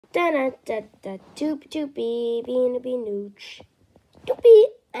Da-da-da-da, Toopy, binoo, binooch. Toopy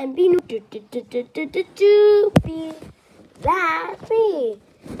and binoo, Toopy. That's me.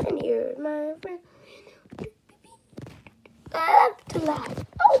 And here's my friend. I love to laugh.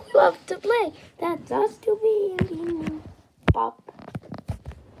 Oh, we love to play. That's us, Toopy and binoo. Pop.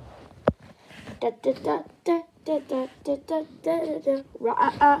 Da-da-da-da, da-da-da-da-da-da.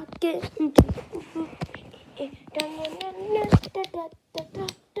 Rockin.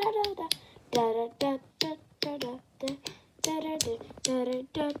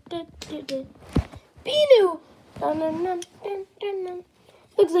 binoo!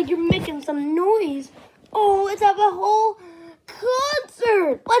 Looks like you're making some noise. Oh, let's have a whole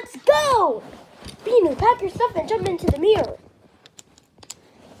concert. Let's go! binoo, pack your stuff and jump into the mirror.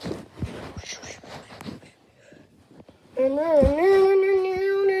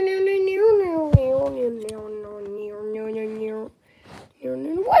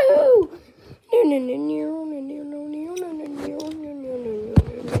 Woohoo!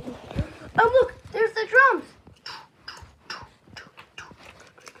 Oh, look, there's the drums.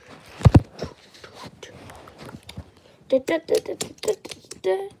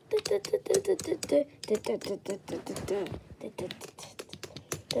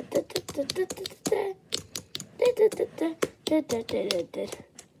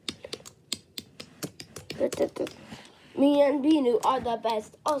 Me and binoo are the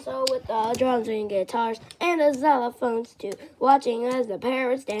best, also with the drums and guitars and the xylophones too. Watching as the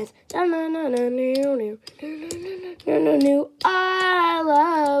parrots dance. I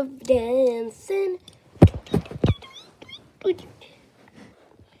love dancing.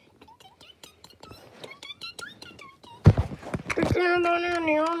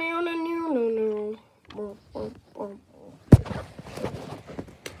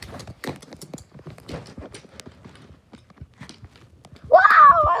 Wow,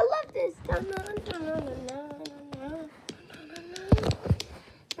 I love this.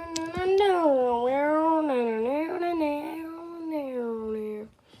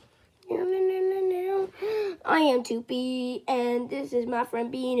 I am Toopy, and this is my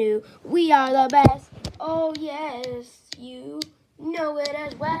friend binoo. We are the best. Oh yes, you know it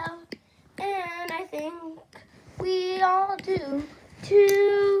as well. And I think we all do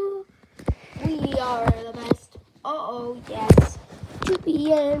too. We are the best. Oh yes.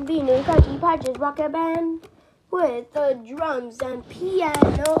 Toopy and binoo, Guppie, Patches, Rockin band with the drums and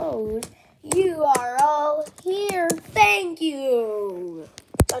pianos. You are all here. Thank you.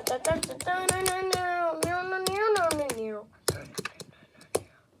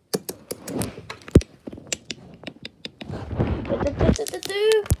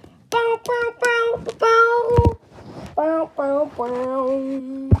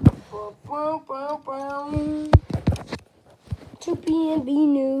 Toopy and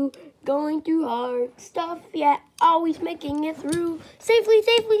binoo going through hard stuff, yet always making it through safely,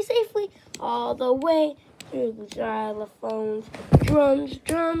 safely, safely, all the way through the xylophones, drums,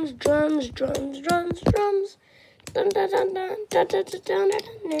 drums, drums, drums, drums, drums. Dun dun dun dun dun dun dun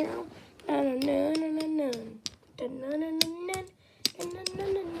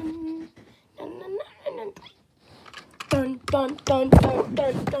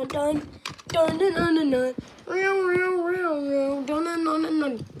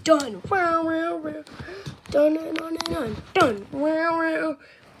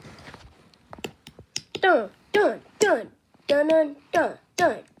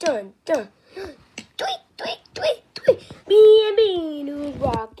dun dun Me and binoo's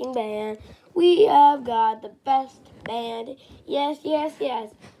rocking band. We have got the best band. Yes, yes,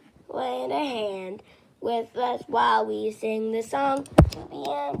 yes. Lend a hand with us while we sing the song. Toopy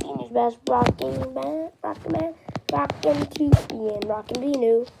and binoo's best rocking band. Rockin' Toopy and rockin'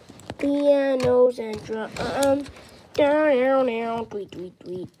 binoo. Pianos and drums. Down, down, tweet, tweet,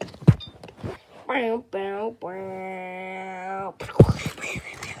 tweet. Bow, bow, bow.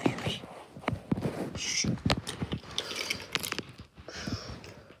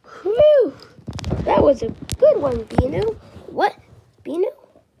 Whew. That was a good one, binoo. What? binoo?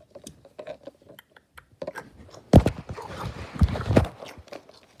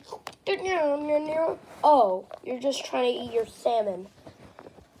 Oh, you're just trying to eat your salmon.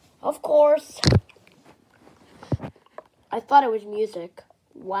 Of course. I thought it was music.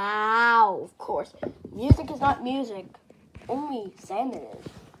 Wow, of course. Music is not music. Only salmon is.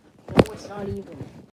 No, it's not even.